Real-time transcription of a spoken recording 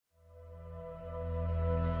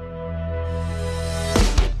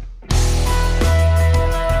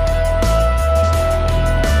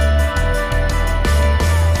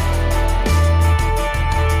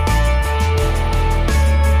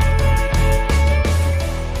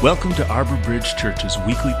Welcome to Arbor Bridge Church's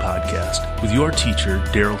weekly podcast with your teacher,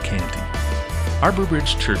 Daryl Canty. Arbor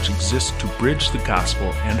Bridge Church exists to bridge the gospel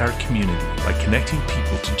and our community by connecting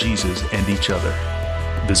people to Jesus and each other.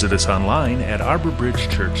 Visit us online at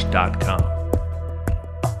arborbridgechurch.com.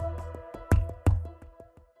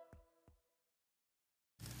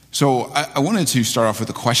 So I wanted to start off with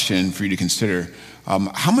a question for you to consider.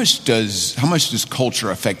 How much does culture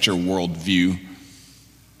affect your worldview?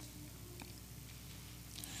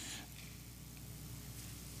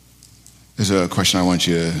 There's a question I want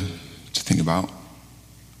you to think about.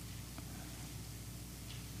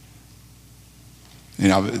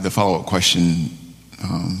 And the follow-up question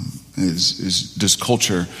is, does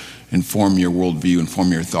culture inform your worldview,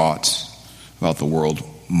 inform your thoughts about the world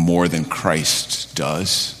more than Christ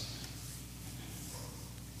does?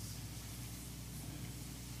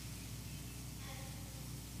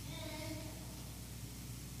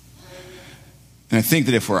 And I think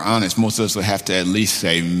that if we're honest, most of us would have to at least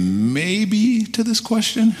say maybe to this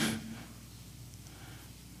question.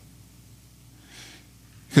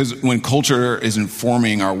 Because when culture is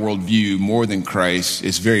informing our worldview more than Christ,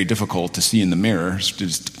 it's very difficult to see in the mirror.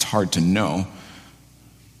 It's hard to know.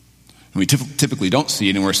 And we typically don't see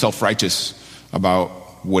it, and we're self-righteous about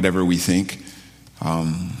whatever we think.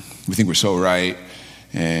 We think we're so right,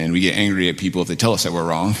 and we get angry at people if they tell us that we're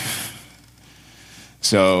wrong.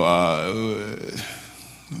 So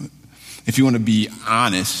if you want to be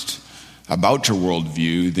honest about your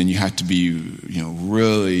worldview, then you have to be,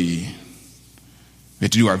 we have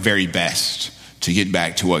to do our very best to get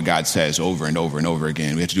back to what God says over and over and over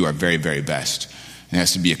again. We have to do our very, very best. And it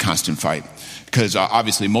has to be a constant fight. Because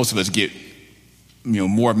obviously most of us get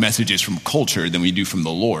more messages from culture than we do from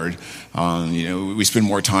the Lord. We spend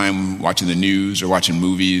more time watching the news or watching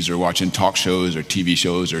movies or watching talk shows or TV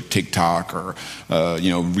shows or TikTok or,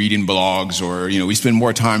 reading blogs or, we spend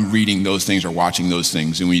more time reading those things or watching those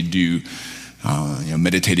things than we do,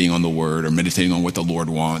 meditating on the Word or meditating on what the Lord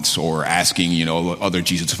wants or asking, other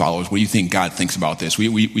Jesus followers, what do you think God thinks about this?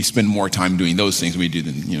 We spend more time doing those things than we do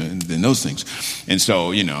than those things. And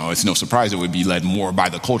so, it's no surprise that we'd be led more by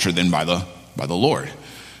the culture than by the Lord.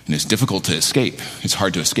 And it's difficult to escape. It's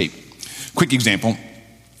hard to escape. Quick example.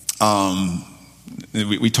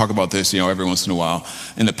 We talk about this, every once in a while.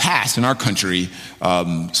 In the past, in our country,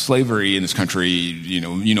 slavery in this country,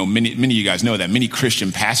 many of you guys know that many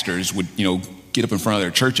Christian pastors would, get up in front of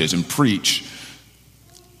their churches and preach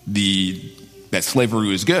that slavery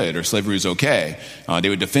was good or slavery was okay. They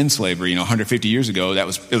would defend slavery. 150 years ago, it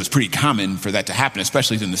was pretty common for that to happen,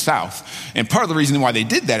 especially in the South. And part of the reason why they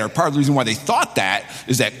did that, or part of the reason why they thought that,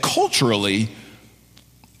 is that culturally,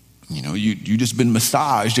 you just been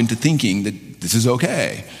massaged into thinking that this is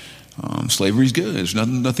okay. Slavery's good. There's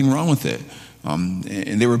nothing wrong with it. And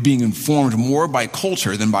they were being informed more by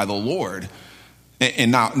culture than by the Lord.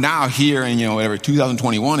 And now here in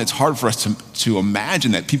 2021, it's hard for us to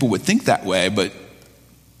imagine that people would think that way, but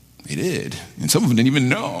they did. And some of them didn't even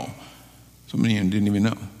know. Some of them didn't even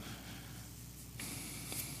know.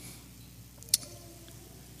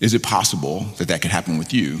 Is it possible that could happen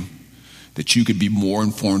with you? That you could be more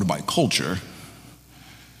informed by culture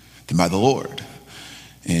than by the Lord?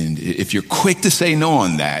 And if you're quick to say no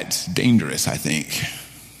on that, it's dangerous, I think.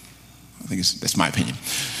 That's my opinion.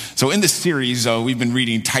 So in this series, we've been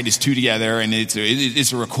reading Titus 2 together, and it's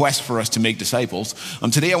a request for us to make disciples.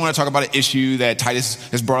 Today I want to talk about an issue that Titus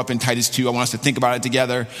has brought up in Titus 2. I want us to think about it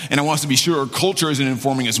together, and I want us to be sure culture isn't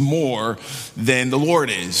informing us more than the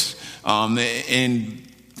Lord is. And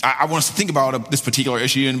I want us to think about this particular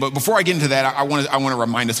issue. But before I get into that, I want to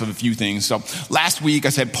remind us of a few things. So last week I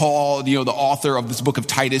said Paul, the author of this book of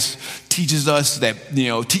Titus, teaches us that,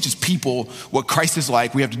 teaches people what Christ is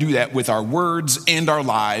like. We have to do that with our words and our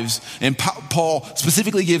lives. And Paul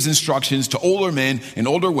specifically gives instructions to older men and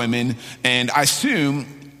older women. And I assume,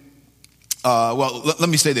 let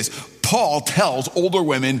me say this. Paul tells older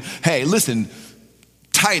women, hey, listen,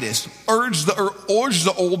 Titus urged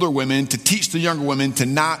the older women to teach the younger women to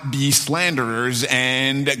not be slanderers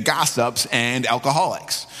and gossips and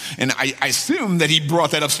alcoholics. And I assume that he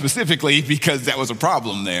brought that up specifically because that was a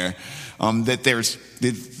problem there,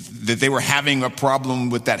 that they were having a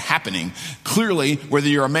problem with that happening. Clearly, whether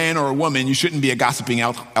you're a man or a woman, you shouldn't be a gossiping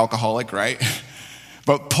alcoholic, right?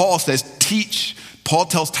 But Paul tells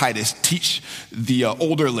Titus, teach the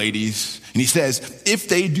older ladies. And he says, if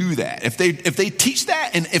they do that, if they teach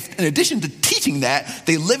that, and if in addition to teaching that,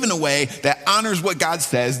 they live in a way that honors what God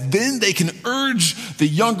says, then they can urge the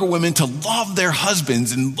younger women to love their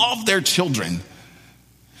husbands and love their children.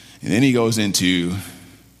 And then he goes into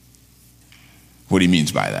what he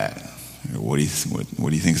means by that, or what he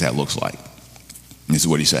thinks that looks like. And this is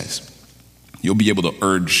what he says. You'll be able to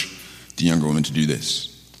urge the younger women to do this.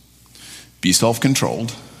 Be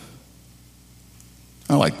self-controlled.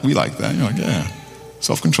 We like that. You're like, yeah,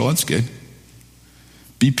 self-control, that's good.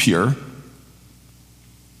 Be pure.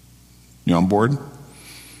 You on board?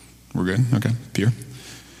 We're good? Okay, pure.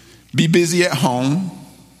 Be busy at home.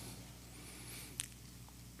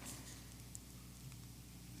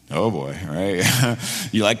 Oh boy, all right.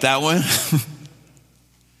 You like that one?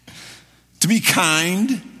 To be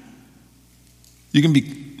kind. You can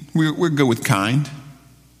be, we're good with kind.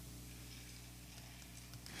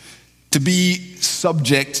 To be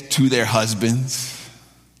subject to their husbands.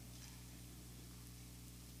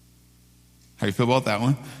 How do you feel about that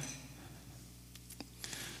one?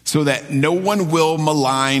 So that no one will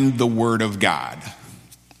malign the word of God.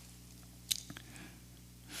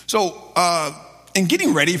 So, in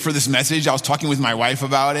getting ready for this message, I was talking with my wife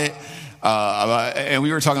about it, and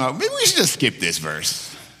we were talking about, maybe we should just skip this verse.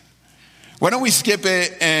 Why don't we skip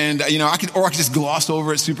it, and I could just gloss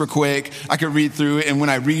over it super quick. I could read through it, and when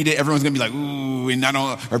I read it, everyone's gonna be like, ooh, and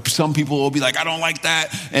or some people will be like, I don't like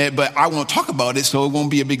that, but I won't talk about it, so it won't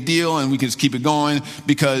be a big deal, and we can just keep it going,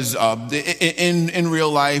 because in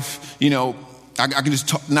real life, I can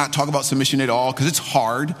just not talk about submission at all, because it's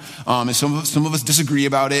hard, and some of us disagree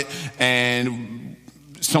about it, and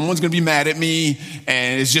someone's gonna be mad at me,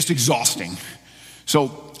 and it's just exhausting.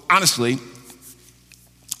 So honestly,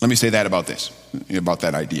 let me say that about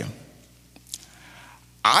that idea.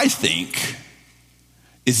 I think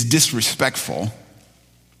it's disrespectful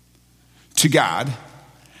to God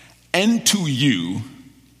and to you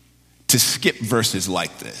to skip verses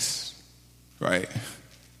like this, right?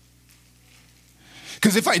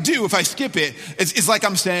 Because if I skip it, it's like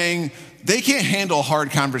I'm saying they can't handle hard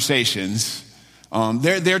conversations.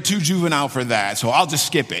 They're too juvenile for that, so I'll just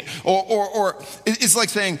skip it. Or it's like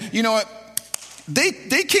saying, you know what?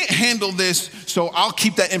 They can't handle this, so I'll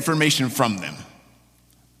keep that information from them.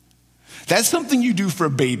 That's something you do for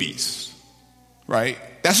babies, right?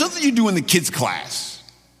 That's something you do in the kids' class.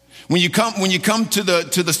 When you come to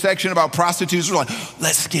the section about prostitutes, we're like,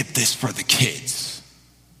 let's skip this for the kids.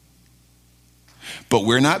 But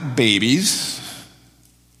we're not babies.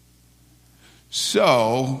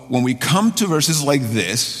 So when we come to verses like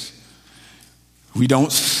this, we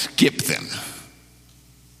don't skip them.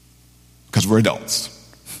 Because we're adults.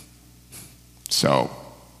 So,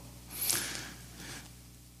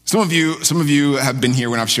 some of you have been here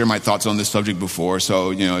when I've shared my thoughts on this subject before,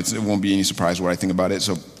 so it won't be any surprise what I think about it.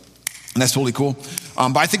 So, and that's totally cool.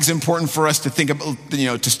 But I think it's important for us to think about,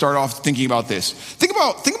 to start off thinking about this. Think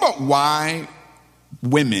about why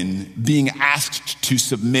women being asked to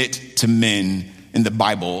submit to men in the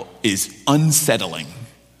Bible is unsettling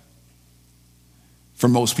for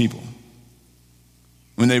most people.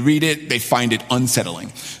 When they read it, they find it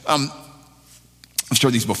unsettling. I've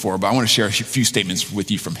shared these before, but I want to share a few statements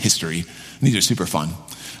with you from history. These are super fun.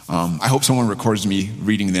 I hope someone records me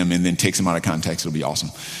reading them and then takes them out of context. It'll be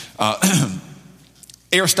awesome.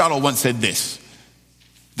 Aristotle once said this: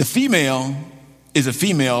 the female is a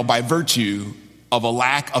female by virtue of a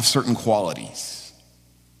lack of certain qualities.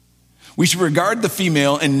 We should regard the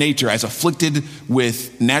female in nature as afflicted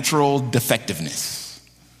with natural defectiveness.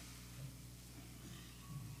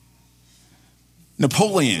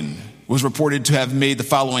 Napoleon was reported to have made the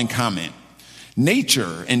following comment: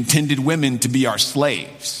 nature intended women to be our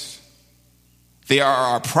slaves. They are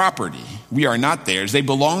our property. We are not theirs. They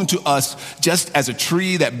belong to us just as a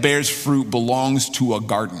tree that bears fruit belongs to a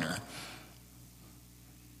gardener.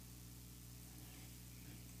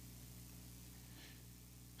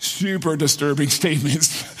 Super disturbing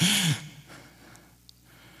statements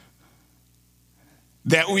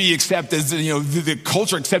that we accept as, the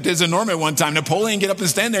culture accepted as a norm at one time. Napoleon get up and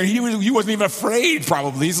stand there. He wasn't even afraid,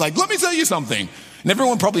 probably. He's like, let me tell you something. And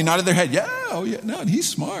everyone probably nodded their head. Yeah, oh yeah, no, he's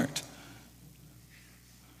smart.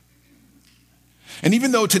 And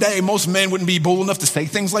even though today most men wouldn't be bold enough to say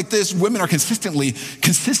things like this, women are consistently,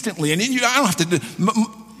 and I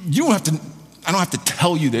don't have to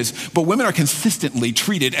tell you this, but women are consistently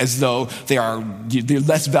treated as though they're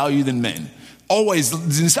less value than men. Always,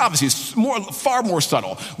 this obviously is far more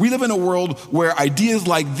subtle. We live in a world where ideas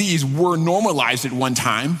like these were normalized at one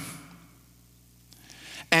time,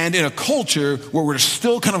 and in a culture where we're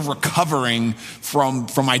still kind of recovering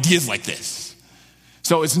from ideas like this.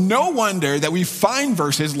 So it's no wonder that we find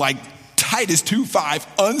verses like Titus 2:5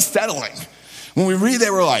 unsettling. When we read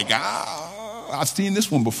that, we're like, I've seen this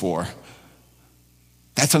one before.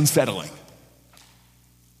 That's unsettling.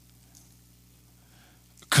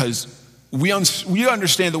 Because we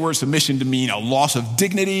understand the word submission to mean a loss of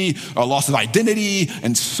dignity, a loss of identity,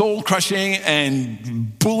 and soul crushing,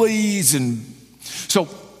 and bullies. And so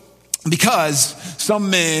because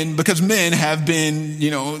men have been,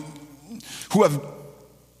 who have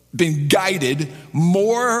been guided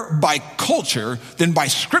more by culture than by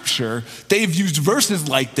scripture, they've used verses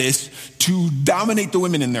like this to dominate the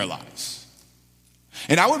women in their lives.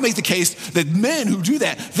 And I would make the case that men who do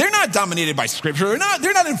that, they're not dominated by scripture.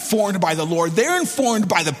 They're not informed by the Lord. They're informed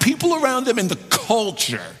by the people around them and the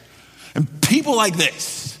culture. And people like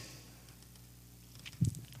this.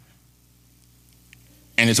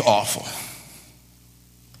 And it's awful.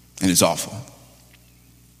 And it's awful.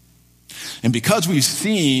 And because we've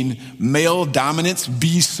seen male dominance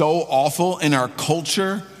be so awful in our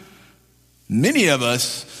culture, many of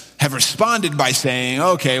us have responded by saying,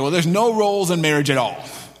 okay, well, there's no roles in marriage at all.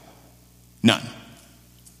 None.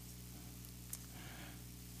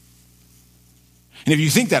 And if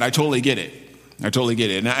you think that, I totally get it.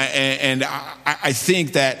 And I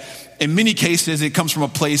think that in many cases, it comes from a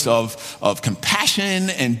place of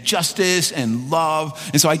compassion and justice and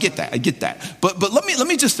love. And so I get that. But let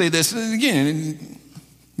me just say this again.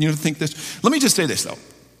 Think this. Let me just say this, though.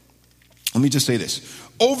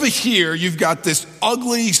 Over here, you've got this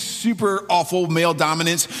ugly, super awful male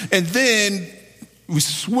dominance, and then we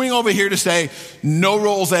swing over here to say no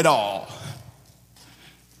roles at all.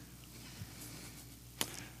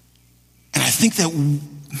 And I think that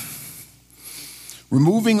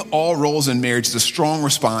removing all roles in marriage is a strong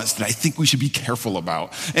response that I think we should be careful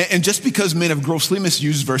about. And just because men have grossly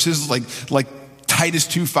misused verses like Titus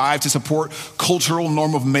 2:5 to support cultural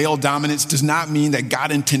norm of male dominance does not mean that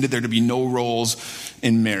God intended there to be no roles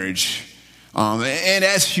in marriage. And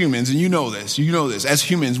as humans, and you know this, as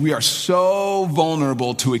humans, we are so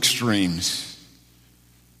vulnerable to extremes.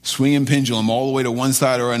 Swinging pendulum all the way to one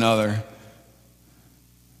side or another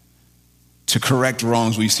to correct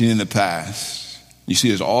wrongs we've seen in the past. You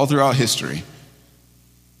see this all throughout history.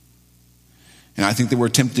 And I think that we're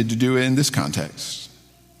tempted to do it in this context.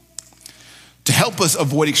 To help us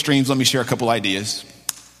avoid extremes, let me share a couple ideas.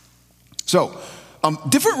 So,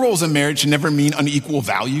 different roles in marriage never mean unequal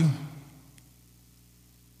value.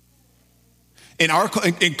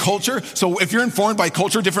 In culture, so if you're informed by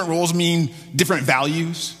culture, different roles mean different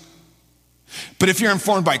values. But if you're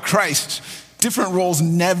informed by Christ, different roles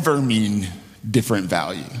never mean different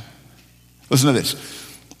value. Listen to this.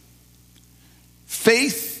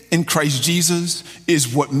 Faith in Christ Jesus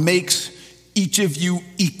is what makes each of you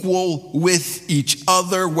equal with each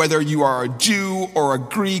other, whether you are a Jew or a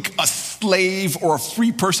Greek, a slave or a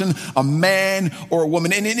free person, a man or a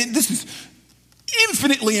woman. And this is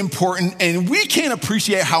infinitely important, and we can't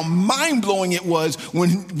appreciate how mind-blowing it was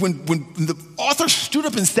when the author stood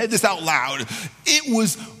up and said this out loud. It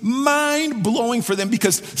was mind-blowing for them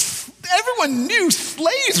because everyone knew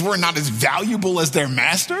slaves were not as valuable as their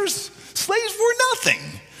masters. Slaves were nothing.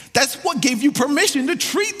 That's what gave you permission to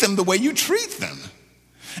treat them the way you treat them.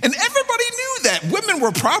 And everybody knew that women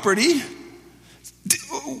were property.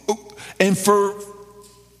 And for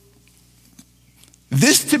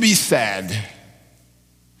this to be said,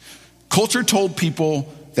 culture told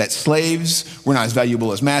people that slaves were not as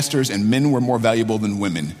valuable as masters and men were more valuable than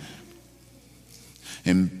women.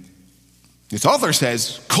 And this author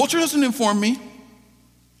says, culture doesn't inform me.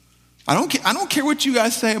 I don't care what you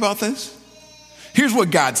guys say about this. Here's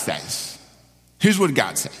what God says.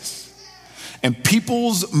 And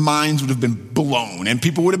people's minds would have been blown, and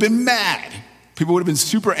people would have been mad. People would have been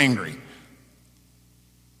super angry.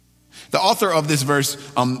 The author of this verse,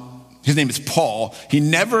 his name is Paul. He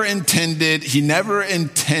never intended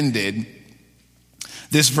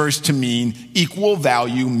this verse to mean equal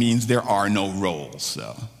value means there are no roles.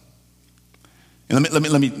 So, and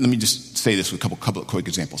let me just say this with a couple of quick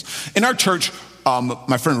examples. In our church,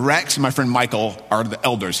 my friend Rex and my friend Michael are the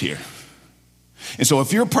elders here. And so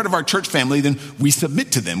if you're a part of our church family, then we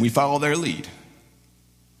submit to them. We follow their lead.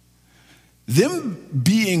 Them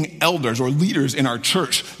being elders or leaders in our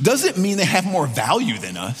church doesn't mean they have more value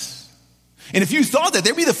than us. And if you thought that,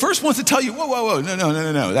 they'd be the first ones to tell you, whoa,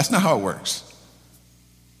 no, that's not how it works.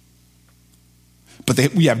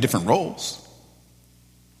 But we have different roles.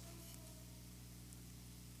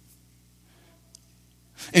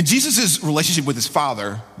 In Jesus' relationship with his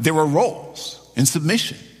Father, there were roles in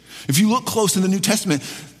submission. If you look close in the New Testament,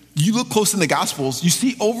 you look close in the Gospels, you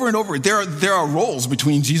see over and over, there are roles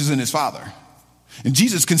between Jesus and his Father. And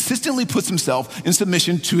Jesus consistently puts himself in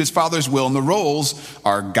submission to his Father's will, and the roles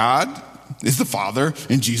are God is the Father,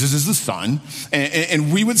 and Jesus is the Son.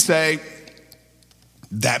 And we would say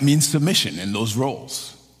that means submission in those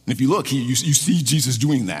roles. And if you look, you see Jesus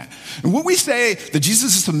doing that. And would we say that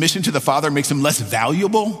Jesus' submission to the Father makes him less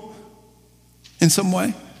valuable in some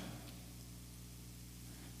way?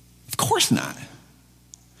 Of course not.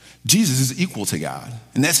 Jesus is equal to God.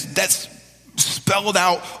 And that's spelled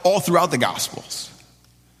out all throughout the Gospels.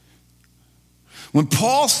 When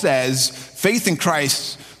Paul says faith in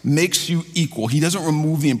Christ makes you equal, he doesn't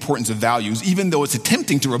remove the importance of values, even though it's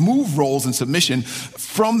attempting to remove roles and submission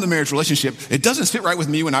from the marriage relationship. It doesn't sit right with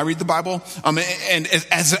me when I read the Bible. And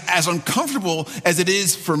as uncomfortable as it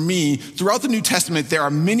is for me, throughout the New Testament, there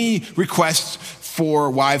are many requests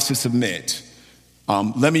for wives to submit.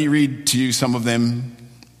 Let me read to you some of them.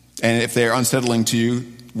 And if they're unsettling to you,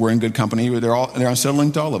 we're in good company. They're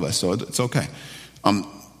unsettling to all of us, so it's okay.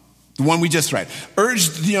 The one we just read. Urge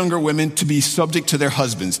the younger women to be subject to their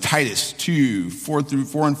husbands. Titus 2, 4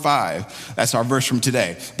 and 5. That's our verse from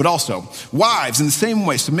today. But also, wives, in the same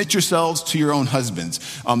way, submit yourselves to your own husbands.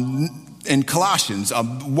 In Colossians,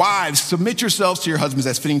 wives, submit yourselves to your husbands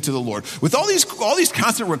as fitting to the Lord. With all these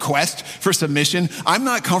constant requests for submission, I'm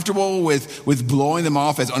not comfortable with blowing them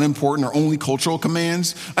off as unimportant or only cultural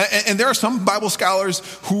commands. And there are some Bible scholars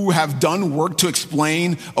who have done work to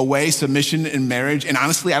explain away submission in marriage. And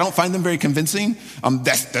honestly, I don't find them very convincing.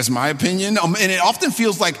 That's my opinion. And it often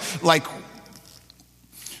feels like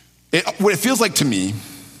what it feels like to me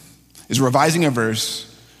is revising a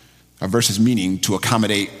verse's meaning to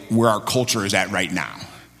accommodate where our culture is at right now.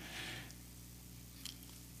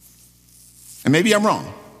 And maybe I'm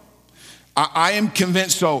wrong. I am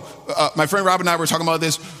convinced. So my friend Rob and I were talking about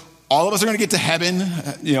this. All of us are going to get to heaven,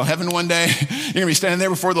 heaven one day. You're going to be standing there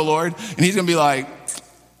before the Lord, and he's going to be like,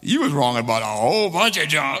 you was wrong about a whole bunch of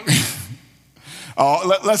junk.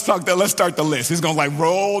 Let's start the list. He's going to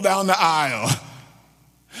roll down the aisle.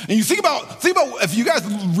 And you think about if you guys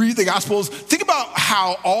read the Gospels, think about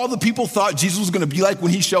how all the people thought Jesus was going to be like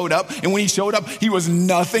when he showed up. And when he showed up, he was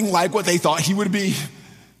nothing like what they thought he would be.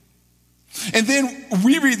 And then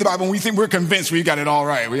we read the Bible and we think we're convinced we got it all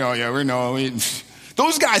right.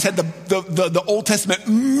 Those guys had the Old Testament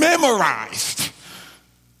memorized.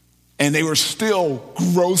 And they were still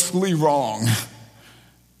grossly wrong.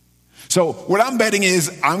 So what I'm betting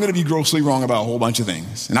is I'm going to be grossly wrong about a whole bunch of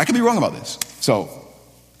things. And I could be wrong about this. So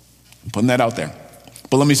I'm putting that out there.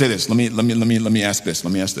 But let me say this. Let me ask this.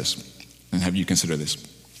 Let me ask this and have you consider this.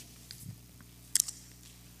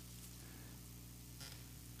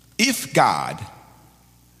 If God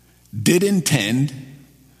did intend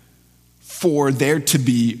for there to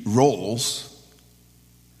be roles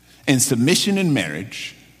and submission in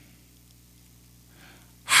marriage,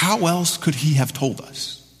 how else could he have told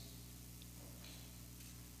us?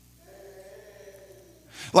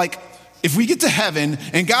 If we get to heaven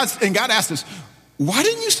and God asked us, why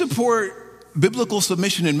didn't you support biblical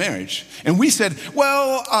submission in marriage? And we said,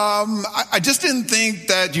 I just didn't think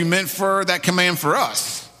that you meant for that command for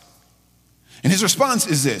us. And his response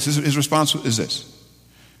is this. His response is this.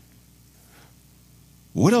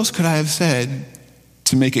 What else could I have said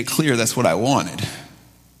to make it clear that's what I wanted?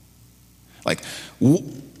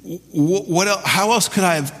 What else, how else could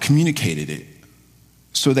I have communicated it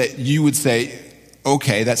so that you would say,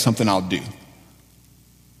 okay, that's something I'll do?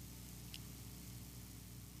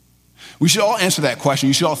 We should all answer that question.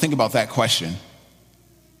 You should all think about that question.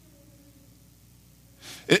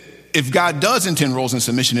 If God does intend roles and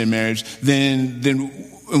submission in marriage, then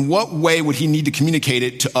in what way would he need to communicate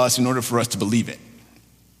it to us in order for us to believe it?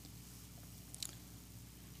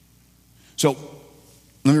 So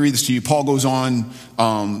let me read this to you. Paul goes on.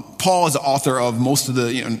 Paul is the author of most of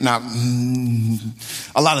the, not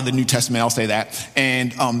a lot of the New Testament, I'll say that.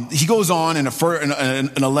 And he goes on in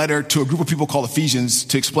a letter to a group of people called Ephesians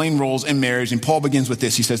to explain roles in marriage. And Paul begins with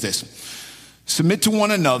this. He says this. Submit to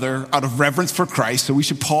one another out of reverence for Christ. So we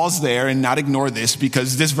should pause there and not ignore this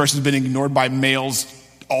because this verse has been ignored by males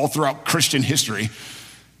all throughout Christian history.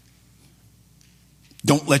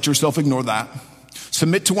 Don't let yourself ignore that.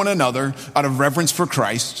 Submit to one another out of reverence for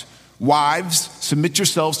Christ. Wives, submit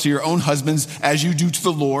yourselves to your own husbands as you do to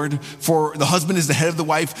the Lord. For the husband is the head of the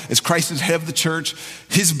wife, as Christ is head of the church,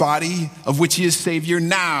 his body, of which he is Savior.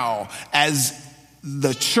 Now, as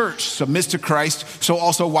the church submits to Christ, so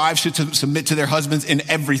also wives should submit to their husbands in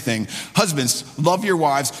everything. Husbands, love your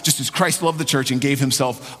wives just as Christ loved the church and gave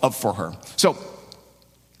himself up for her. So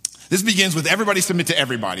this begins with everybody submit to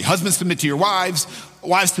everybody. Husbands submit to your wives.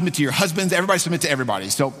 Wives submit to your husbands. Everybody submit to everybody.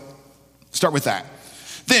 So start with that.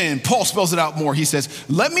 Then Paul spells it out more. He says,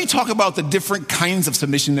 let me talk about the different kinds of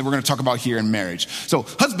submission that we're going to talk about here in marriage. So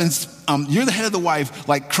husbands, you're the head of the wife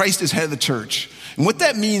like Christ is head of the church. And what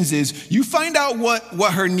that means is you find out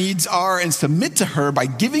what her needs are and submit to her by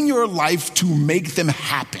giving your life to make them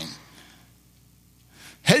happen.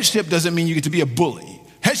 Headship doesn't mean you get to be a bully.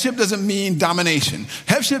 Headship doesn't mean domination.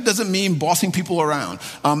 Headship doesn't mean bossing people around.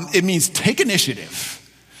 It means take initiative.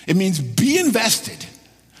 It means be invested.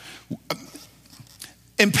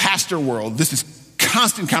 In pastor world, this is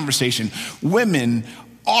constant conversation. Women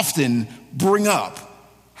often bring up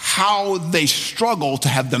how they struggle to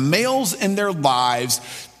have the males in their lives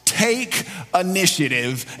take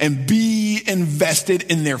initiative and be invested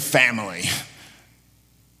in their family.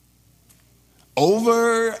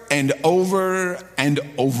 Over and over and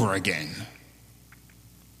over again.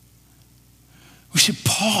 We should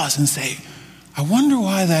pause and say, I wonder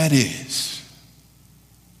why that is.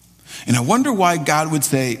 And I wonder why God would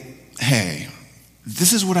say, hey,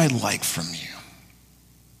 this is what I like from you.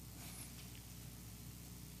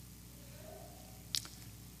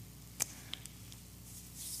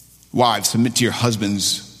 Wives, submit to your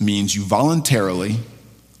husbands means you voluntarily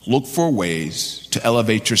look for ways to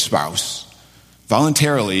elevate your spouse.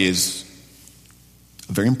 Voluntarily is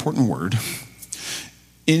a very important word.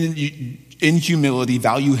 In humility,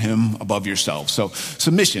 value him above yourself. So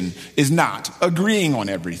submission is not agreeing on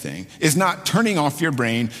everything. It's not turning off your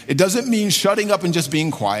brain. It doesn't mean shutting up and just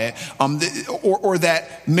being quiet, or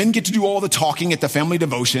that men get to do all the talking at the family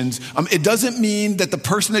devotions. It doesn't mean that the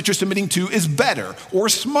person that you're submitting to is better or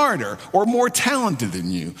smarter or more talented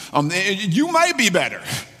than you. You might be better.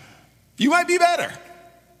 You might be better.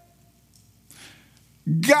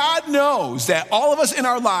 God knows that all of us in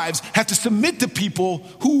our lives have to submit to people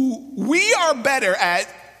who we are better at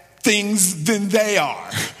things than they are,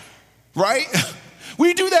 right?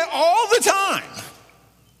 We do that all the time.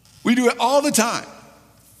 We do it all the time.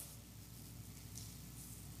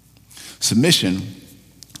 Submission,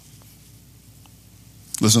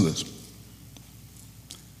 listen to this.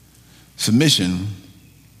 Submission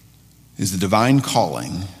is the divine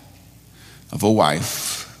calling of a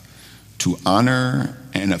wife to honor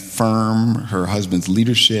and affirm her husband's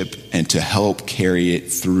leadership and to help carry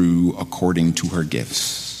it through according to her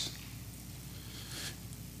gifts.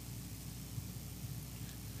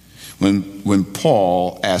 When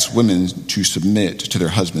Paul asks women to submit to their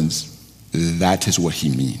husbands, that is what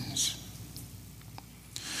he means.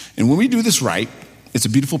 And when we do this right, it's a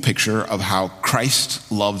beautiful picture of how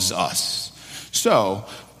Christ loves us. So,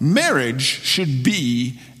 marriage should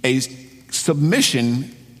be a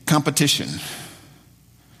submission competition.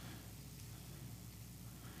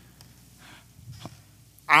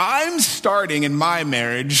 I'm starting in my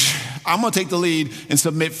marriage. I'm going to take the lead and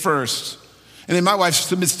submit first. And then my wife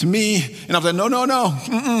submits to me, and I'm like, no.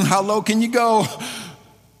 How low can you go?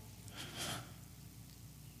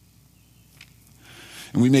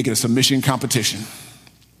 And we make it a submission competition.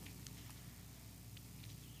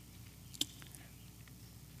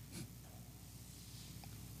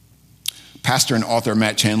 Pastor and author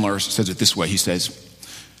Matt Chandler says it this way. He says,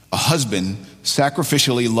 a husband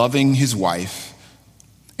sacrificially loving his wife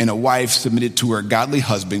and a wife submitted to her godly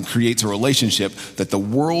husband creates a relationship that the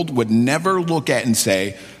world would never look at and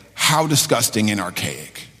say, how disgusting and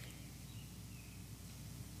archaic.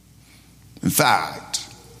 In fact,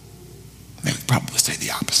 they would probably say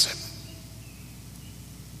the opposite.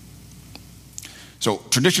 So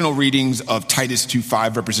traditional readings of Titus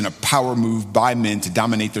 2:5 represent a power move by men to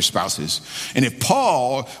dominate their spouses. And if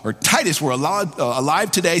Paul or Titus were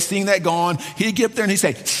alive today, seeing that going, he'd get up there and he'd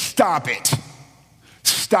say, stop it.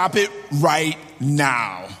 Stop it right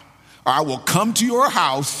now. Or I will come to your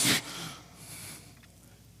house.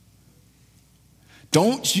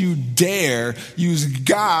 Don't you dare use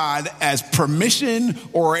God as permission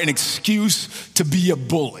or an excuse to be a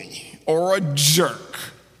bully or a jerk.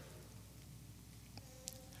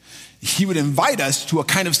 He would invite us to a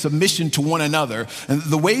kind of submission to one another. And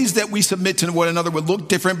the ways that we submit to one another would look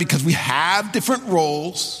different because we have different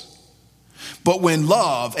roles. But when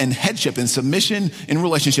love and headship and submission in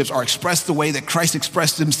relationships are expressed the way that Christ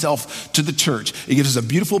expressed himself to the church, it gives us a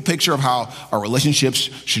beautiful picture of how our relationships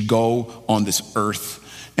should go on this earth.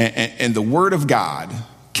 And the word of God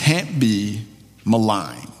can't be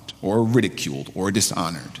maligned or ridiculed or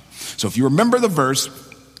dishonored. So if you remember the verse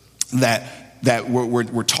that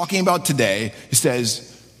we're talking about today, it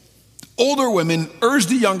says, older women urge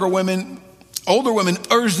the younger women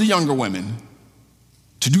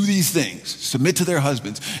to do these things, submit to their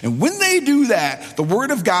husbands. And when they do that, the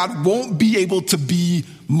word of God won't be able to be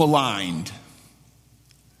maligned.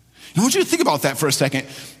 And I want you to think about that for a second.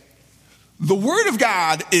 The word of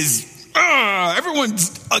God is,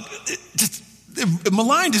 everyone's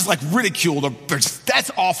maligned is like ridiculed, or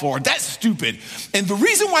that's awful, or that's stupid. And the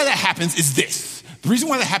reason why that happens is this. The reason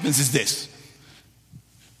why that happens is this.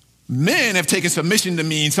 Men have taken submission to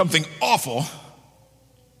mean something awful,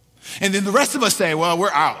 and then the rest of us say, well,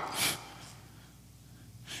 we're out.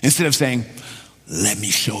 Instead of saying, let me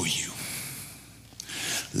show you.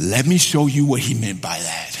 Let me show you what he meant by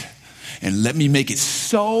that. And let me make it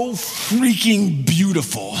so freaking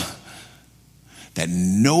beautiful that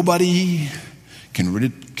nobody can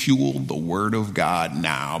ridicule the word of God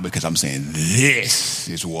now because I'm saying this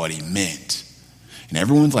is what he meant. And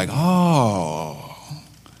everyone's like, oh,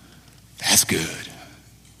 that's good.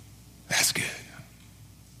 That's good.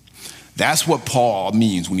 That's what Paul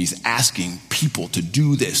means when he's asking people to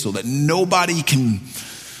do this so that nobody can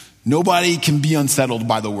be unsettled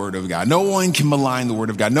by the word of God. No one can malign the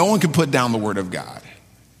word of God. No one can put down the word of God.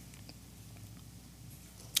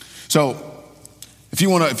 So if you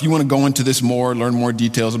want to go into this more, learn more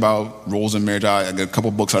details about roles in marriage, I got a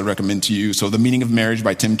couple books I'd recommend to you. So The Meaning of Marriage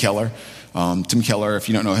by Tim Keller. Tim Keller, if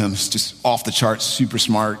you don't know him, is just off the charts, super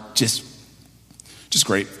smart, just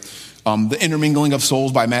great. The Intermingling of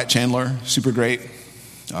Souls by Matt Chandler, super great.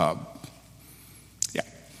 Yeah.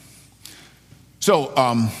 So,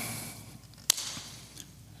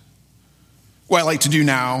 what I like to do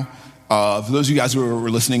now, for those of you guys who are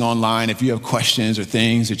listening online, if you have questions or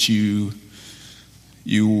things that you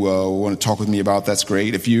want to talk with me about, that's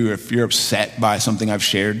great. If you're upset by something I've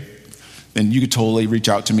shared, then you could totally reach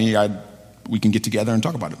out to me. We can get together and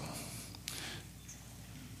talk about it.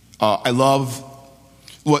 I love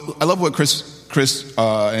what Chris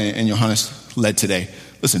and Johannes led today.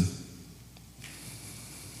 Listen,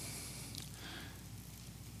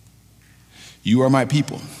 you are my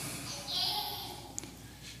people.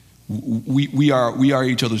 We are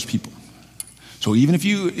each other's people. So even if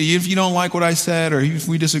you don't like what I said, or if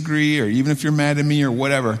we disagree, or even if you're mad at me or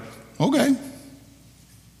whatever, okay.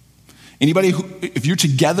 If you're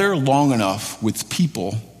together long enough with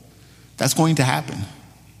people, that's going to happen.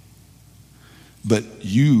 But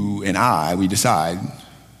you and I, we decide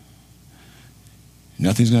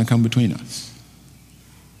nothing's going to come between us.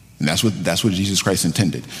 And that's what Jesus Christ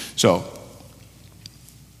intended. So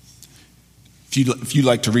if you'd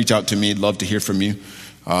like to reach out to me, I'd love to hear from you.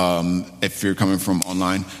 If you're coming from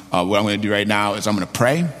online, what I'm going to do right now is I'm going to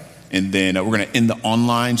pray, and then we're going to end the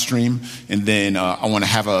online stream, and then I want to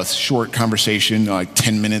have a short conversation, like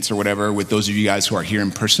 10 minutes or whatever, with those of you guys who are here in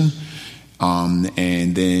person,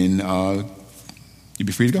 and then you'd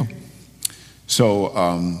be free to go. So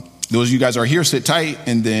those of you guys who are here, sit tight,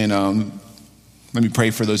 and then let me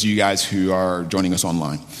pray for those of you guys who are joining us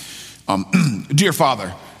online. Dear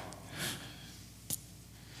Father,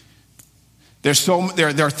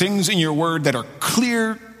 there are things in your word that are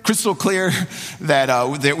clear, crystal clear,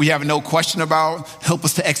 that we have no question about. Help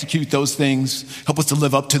us to execute those things. Help us to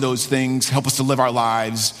live up to those things. Help us to live our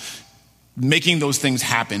lives, making those things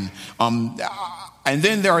happen. And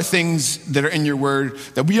then there are things that are in your word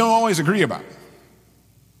that we don't always agree about.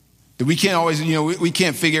 That we can't always, we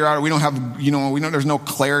can't figure out, or we don't have, there's no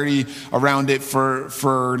clarity around it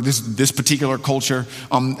for this particular culture.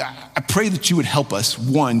 I pray that you would help us,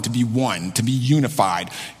 to be unified,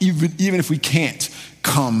 even if we can't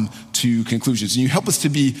come to conclusions. And you help us to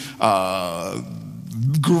be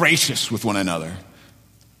gracious with one another.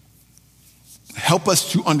 Help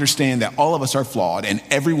us to understand that all of us are flawed, and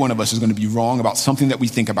every one of us is going to be wrong about something that we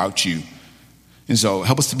think about you. And so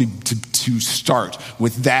help us to start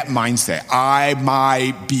with that mindset. I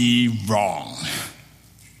might be wrong.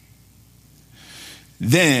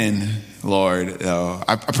 Then, Lord,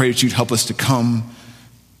 I pray that you'd help us to come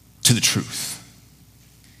to the truth.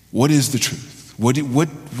 What is the truth?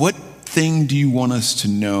 What thing do you want us to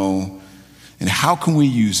know? And how can we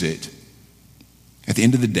use it at the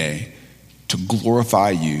end of the day to glorify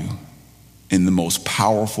you in the most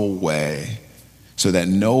powerful way, so that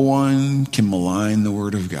no one can malign the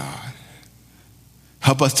word of God?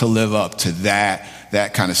 Help us to live up to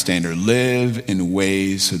that kind of standard. Live in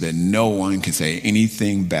ways so that no one can say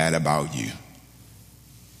anything bad about you.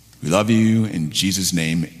 We love you. In Jesus'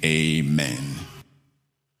 name, amen.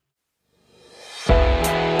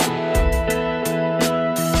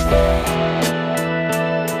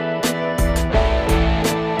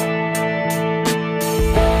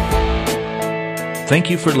 Thank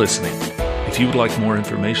you for listening. If you would like more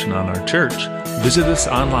information on our church, visit us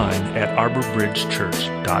online at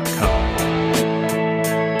arborbridgechurch.com.